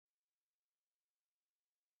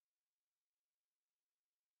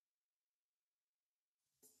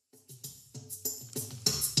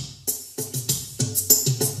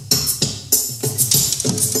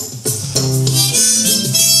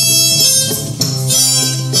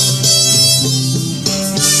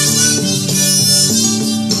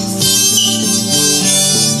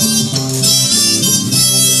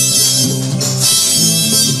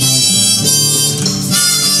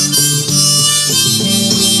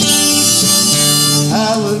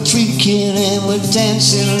we're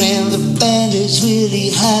dancing and the band is really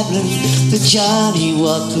happening. The Johnny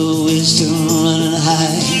Walker wisdom running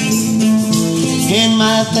high. And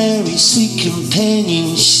my very sweet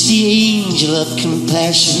companion, she's the angel of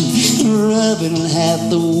compassion, rubbing half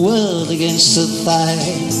the world against her thigh.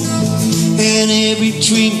 And every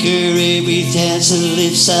drinker, every dancer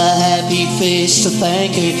lifts a happy face to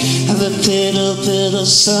thank her. And the fiddle,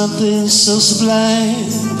 something so sublime.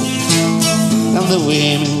 And the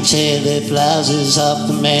women tear their blouses off,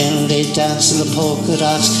 the men they dance in the polka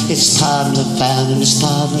dots. It's partner found and it's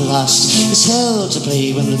partner lost. It's hell to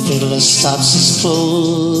play when the fiddler stops. It's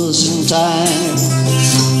closing time.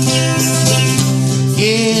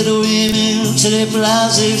 Yeah, the women tear their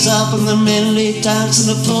blouses off and the men they dance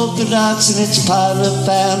in the polka dots. And it's partner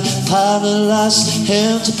found, partner lost.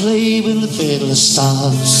 Hell to play when the fiddler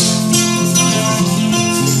stops.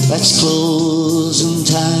 That's closing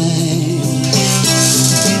time.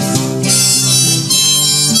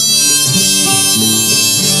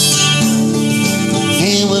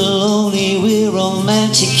 We're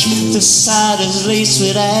romantic. The cider's laced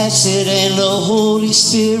with acid and the Holy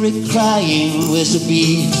Spirit crying, where's the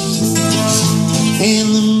beef? And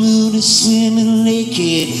the moon is swimming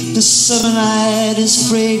naked. The summer night is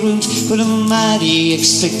fragrant with a mighty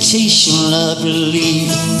expectation of relief.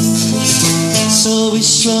 So we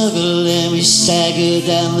struggle and we stagger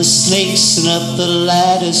down the snakes and up the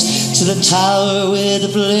ladders to the tower where the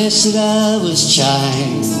blessed hours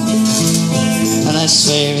chime. And I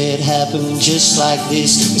swear it happened just like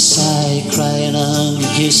this. A sigh, cry, and a hungry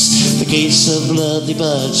kiss. The gates of lovely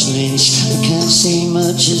Budge Lynch. I can't say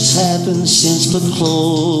much has happened since but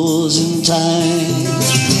closing time.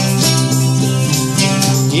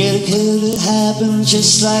 Yeah, it could have happened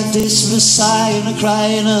just like this. With a sigh and a cry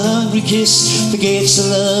and a hungry kiss. The gates of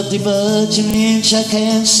lovely Budge Lynch. I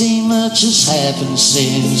can't say much has happened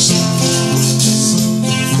since.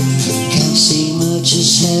 See much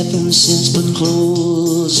has happened since but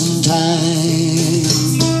closing time.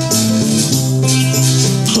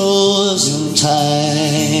 Closing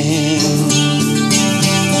time.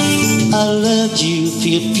 I loved you for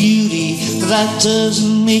your beauty, but that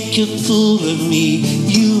doesn't make you a fool of me.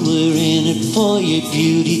 You were in it for your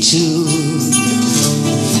beauty too.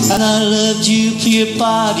 And I loved you for your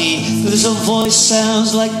body, but there's a voice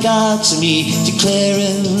sounds like God to me,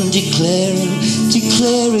 declaring, declaring,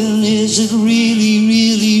 declaring, is it really,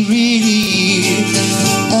 really, really?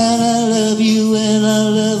 And I love you and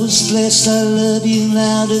our love was blessed. I love you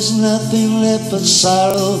now, there's nothing left but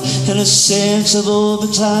sorrow and a sense of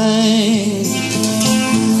overtime.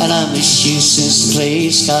 And I miss you since the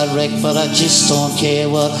place got wrecked, but I just don't care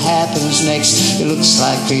what happens next. It looks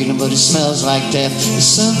like freedom, but it smells like death. There's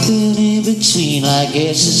something in between, I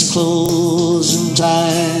guess it's closing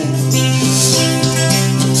time.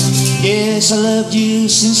 Yes, I loved you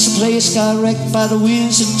since the place got wrecked by the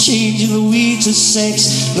winds of change and the weeds of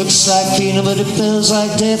sex. Looks like freedom, but it feels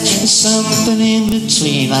like death. There's something in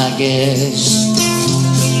between, I guess.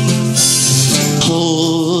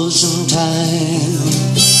 Closing time.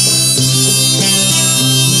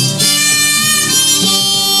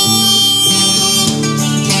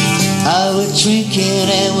 We're drinking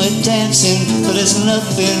and we're dancing, but there's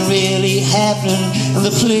nothing really happening, and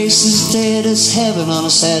the place is dead as heaven on a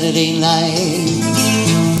Saturday night.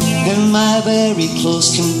 And my very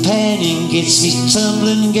close companion gets me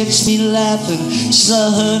tumbling, gets me laughing. She's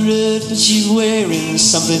 100, but she's wearing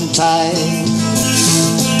something tight.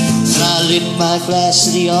 And I lift my glass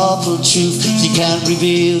to the awful truth you can't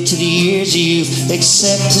reveal to the ears of youth,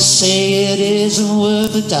 except to say it isn't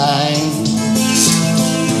worth a dime.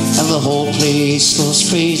 And the whole place goes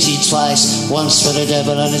crazy twice. Once for the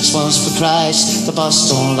devil and it's once for Christ. The boss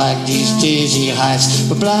don't like these dizzy heights.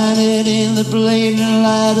 We're blinded in the blazing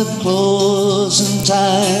light of closing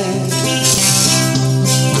time.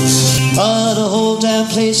 Oh, the whole damn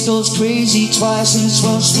place goes crazy twice. And it's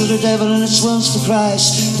once for the devil and it's once for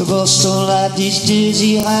Christ. The boss don't like these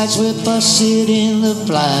dizzy heights. We're busted in the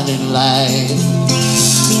blinding light.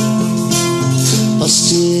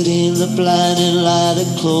 Busted in the blinding light of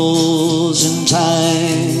closing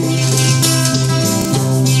time.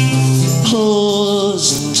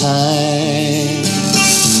 Closing time.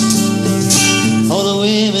 All the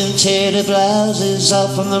women tear their blouses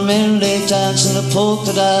off and the men they dance in the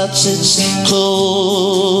polka dots. It's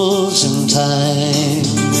closing time.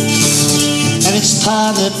 And it's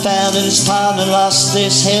partner found and it's partner lost.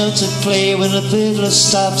 There's hell to play when the fiddler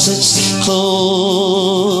stops. It's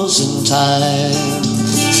closing time.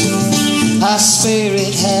 I swear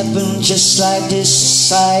it happened just like this. A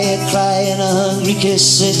sigh, a cry, and a hungry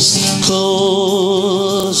kiss. It's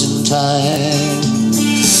closing time.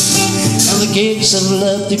 And the gates of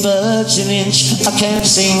love diverge an inch. I can't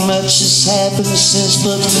say much has happened since,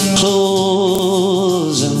 but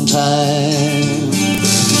closing time.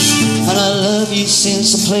 And I love you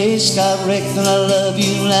since the place got wrecked, and I love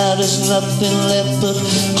you now, there's nothing left but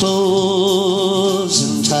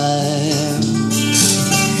closing time.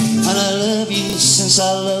 And I love you since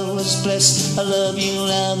our love was blessed, I love you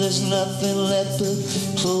now, there's nothing left but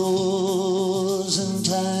closing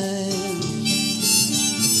time.